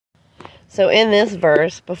So in this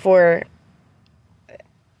verse, before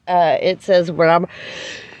it says what I'm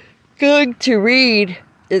going to read,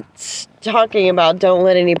 it's talking about don't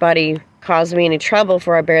let anybody cause me any trouble,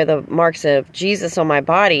 for I bear the marks of Jesus on my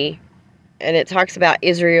body. And it talks about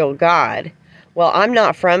Israel God. Well, I'm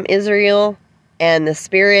not from Israel, and the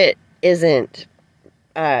Spirit isn't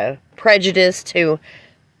prejudiced to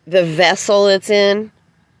the vessel it's in.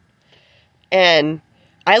 And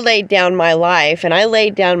I laid down my life, and I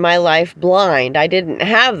laid down my life blind. I didn't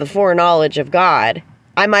have the foreknowledge of God.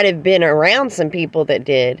 I might have been around some people that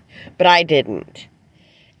did, but I didn't.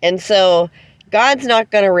 And so God's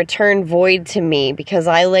not going to return void to me because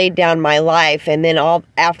I laid down my life, and then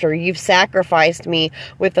after you've sacrificed me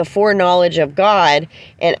with the foreknowledge of God,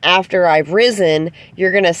 and after I've risen,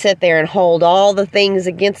 you're going to sit there and hold all the things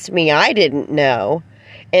against me I didn't know,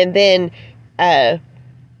 and then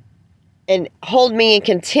and hold me in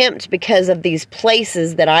contempt because of these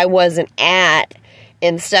places that I wasn't at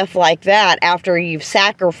and stuff like that after you've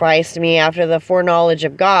sacrificed me after the foreknowledge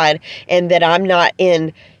of God, and that I'm not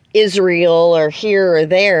in Israel or here or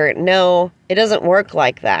there. No, it doesn't work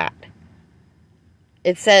like that.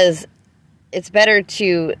 It says it's better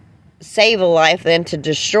to save a life than to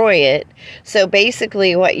destroy it. So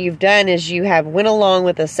basically what you've done is you have went along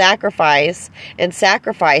with a sacrifice and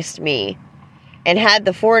sacrificed me and had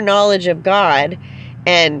the foreknowledge of God,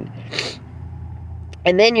 and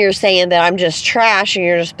then you're saying that I'm just trash and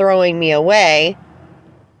you're just throwing me away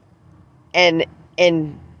and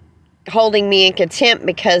holding me in contempt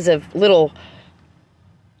because of little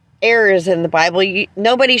errors in the Bible.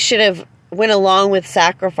 Nobody should have went along with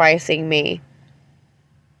sacrificing me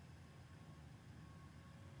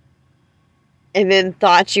and then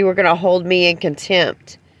thought you were going to hold me in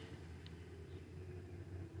contempt.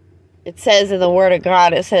 It says in the Word of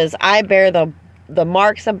God, it says, I bear the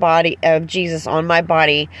marks of Jesus on my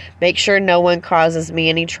body. Make sure no one causes me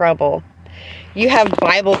any trouble. You have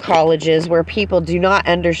Bible colleges where people do not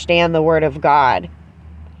understand the Word of God.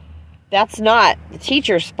 That's not the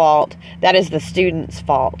teacher's fault. That is the student's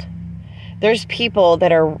fault. There's people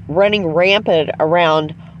that are running rampant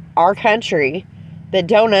around our country that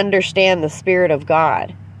don't understand the Spirit of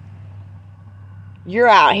God. You're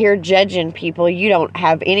out here judging people. You don't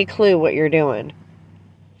have any clue what you're doing.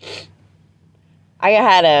 I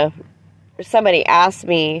had somebody ask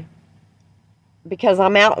me, because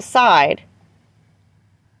I'm outside,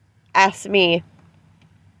 asked me,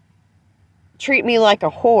 treat me like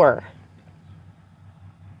a whore.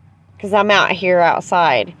 Because I'm out here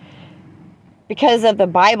outside. Because of the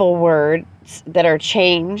Bible words that are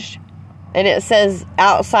changed. And it says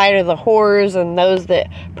outside of the whores and those that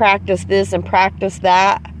practice this and practice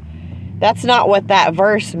that. That's not what that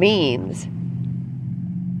verse means.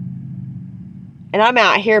 And I'm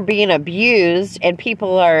out here being abused, and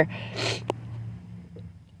people are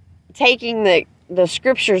taking the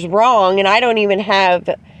scriptures wrong, and I don't even have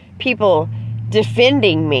people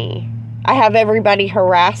defending me. I have everybody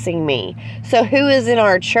harassing me. So who is in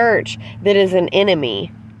our church that is an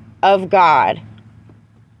enemy of God?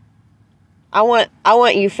 I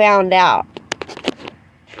want you found out.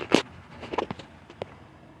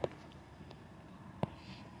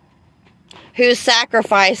 Who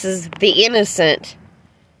sacrifices the innocent?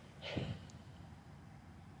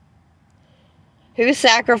 Who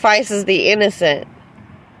sacrifices the innocent?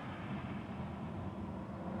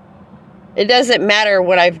 It doesn't matter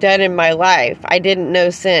what I've done in my life. I didn't know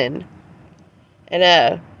sin.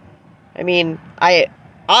 And, I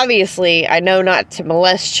know not to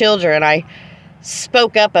molest children. I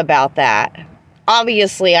spoke up about that.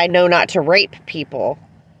 Obviously, I know not to rape people.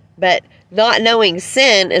 But not knowing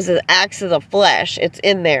sin is an acts of the flesh. It's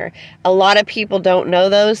in there. A lot of people don't know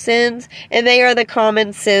those sins, and they are the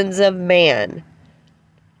common sins of man.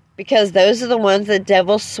 Because those are the ones that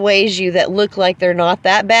devil sways you that look like they're not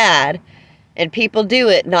that bad, and people do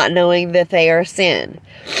it not knowing that they are sin.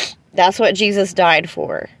 That's what Jesus died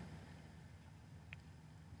for.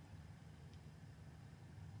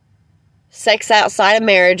 Sex outside of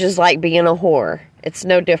marriage is like being a whore. It's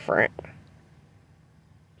no different.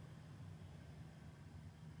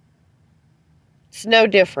 It's no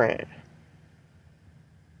different.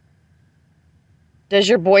 Does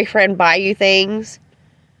your boyfriend buy you things?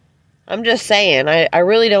 I'm just saying, I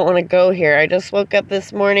really don't want to go here. I just woke up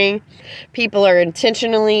this morning. People are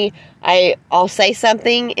intentionally, I'll say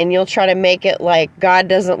something and you'll try to make it like God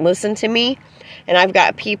doesn't listen to me. And I've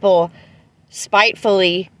got people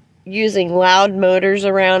spitefully using loud motors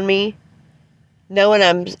around me,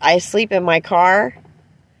 knowing I sleep in my car.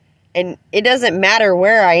 And it doesn't matter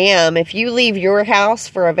where I am. If you leave your house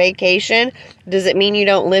for a vacation, does it mean you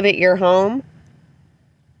don't live at your home?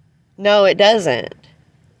 No, it doesn't.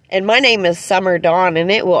 And my name is Summer Dawn, and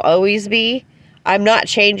it will always be. I'm not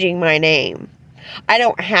changing my name. I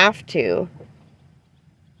don't have to.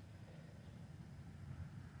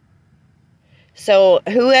 So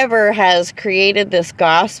whoever has created this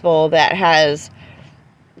gospel that has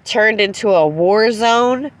turned into a war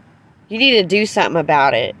zone, you need to do something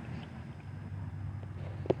about it.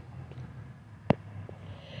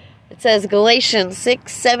 It says Galatians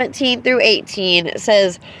 6:17 through 18. It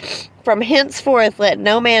says, "From henceforth let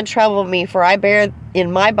no man trouble me, for I bear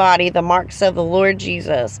in my body the marks of the Lord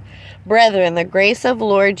Jesus. Brethren, the grace of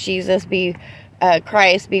Lord Jesus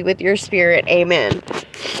Christ be with your spirit. Amen."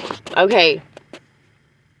 Okay.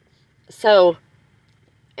 So,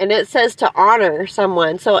 and it says to honor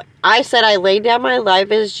someone. So I said I laid down my life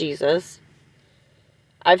as Jesus.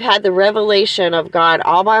 I've had the revelation of God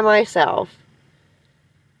all by myself.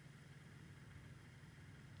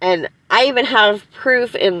 And I even have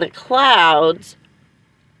proof in the clouds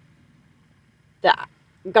that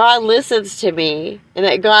God listens to me and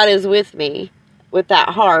that God is with me with that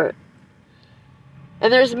heart.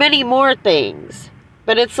 And there's many more things.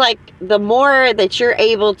 But it's like the more that you're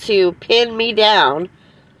able to pin me down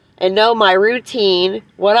and know my routine,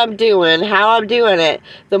 what I'm doing, how I'm doing it,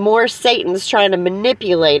 the more Satan's trying to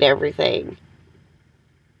manipulate everything.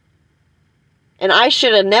 And I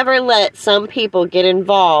should have never let some people get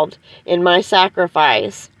involved in my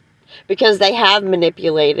sacrifice because they have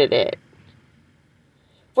manipulated it.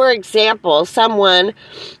 For example, someone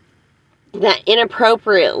that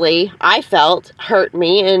inappropriately, I felt, hurt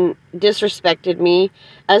me and disrespected me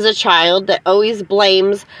as a child, that always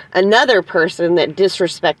blames another person that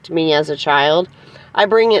disrespected me as a child. I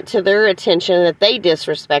bring it to their attention that they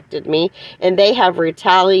disrespected me and they have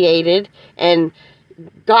retaliated and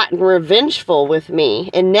gotten revengeful with me.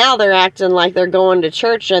 And now they're acting like they're going to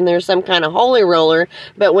church and they're some kind of holy roller,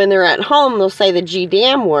 but when they're at home, they'll say the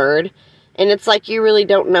G-damn word, and it's like you really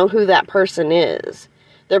don't know who that person is.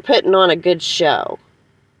 They're putting on a good show.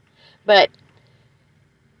 But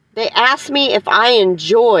they asked me if I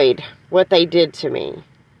enjoyed what they did to me.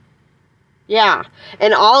 Yeah.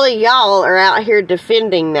 And all of y'all are out here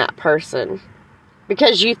defending that person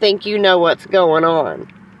because you think you know what's going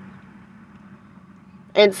on.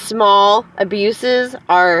 And small abuses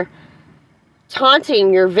are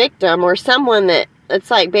taunting your victim or someone that,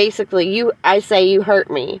 it's like basically I say you hurt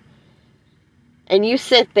me. And you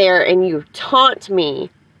sit there and you taunt me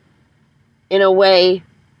in a way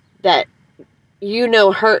that you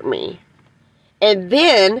know hurt me. And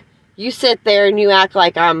then you sit there and you act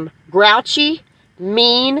like I'm grouchy,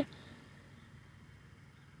 mean,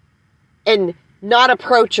 and not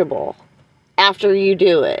approachable after you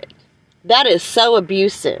do it. That is so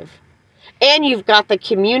abusive. And you've got the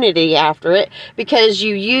community after it because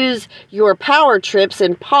you use your power trips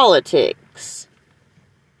in politics.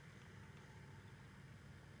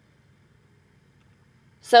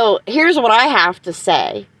 So here's what I have to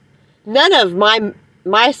say. None of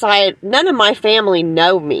my side, none of my family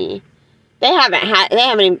know me. They haven't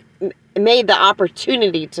even made the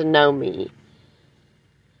opportunity to know me.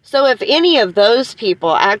 So if any of those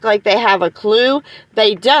people act like they have a clue,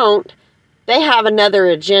 they don't. They have another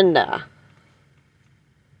agenda.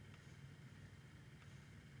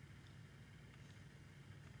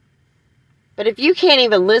 But if you can't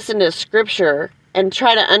even listen to Scripture and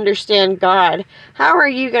try to understand God, how are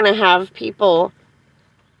you going to have people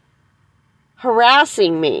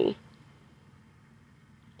harassing me?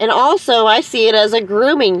 And also, I see it as a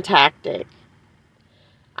grooming tactic.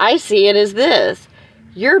 I see it as this.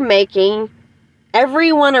 You're making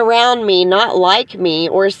everyone around me not like me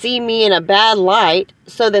or see me in a bad light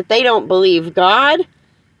so that they don't believe God,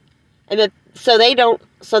 and that so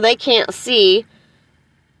they can't see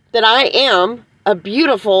that I am a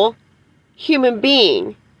beautiful human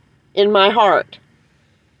being in my heart.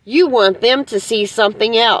 You want them to see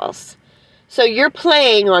something else. So you're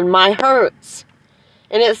playing on my hurts.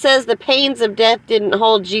 And it says the pains of death didn't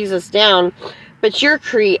hold Jesus down, but you're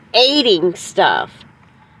creating stuff.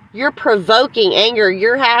 You're provoking anger.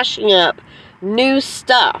 You're hashing up new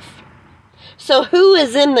stuff. So who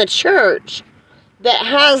is in the church that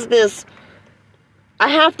has this? I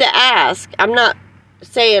have to ask. I'm not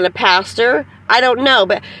saying a pastor. I don't know.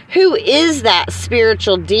 But who is that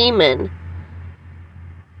spiritual demon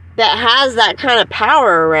that has that kind of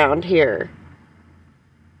power around here?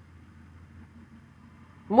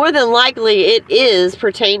 More than likely, it is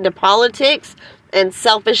pertaining to politics and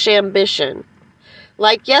selfish ambition.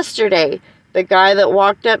 Like yesterday, the guy that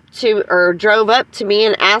walked up to, or drove up to me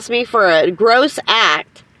and asked me for a gross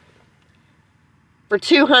act for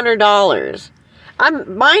 $200.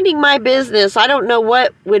 I'm minding my business. I don't know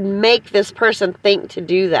what would make this person think to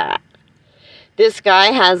do that. This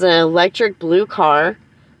guy has an electric blue car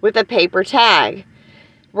with a paper tag.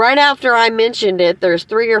 Right after I mentioned it, there's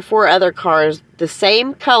 3 or 4 other cars, the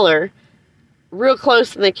same color, real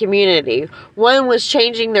close in the community. One was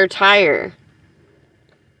changing their tire.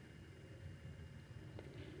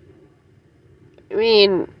 I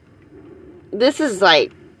mean, this is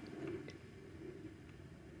like...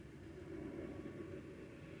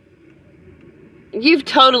 You've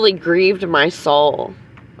totally grieved my soul.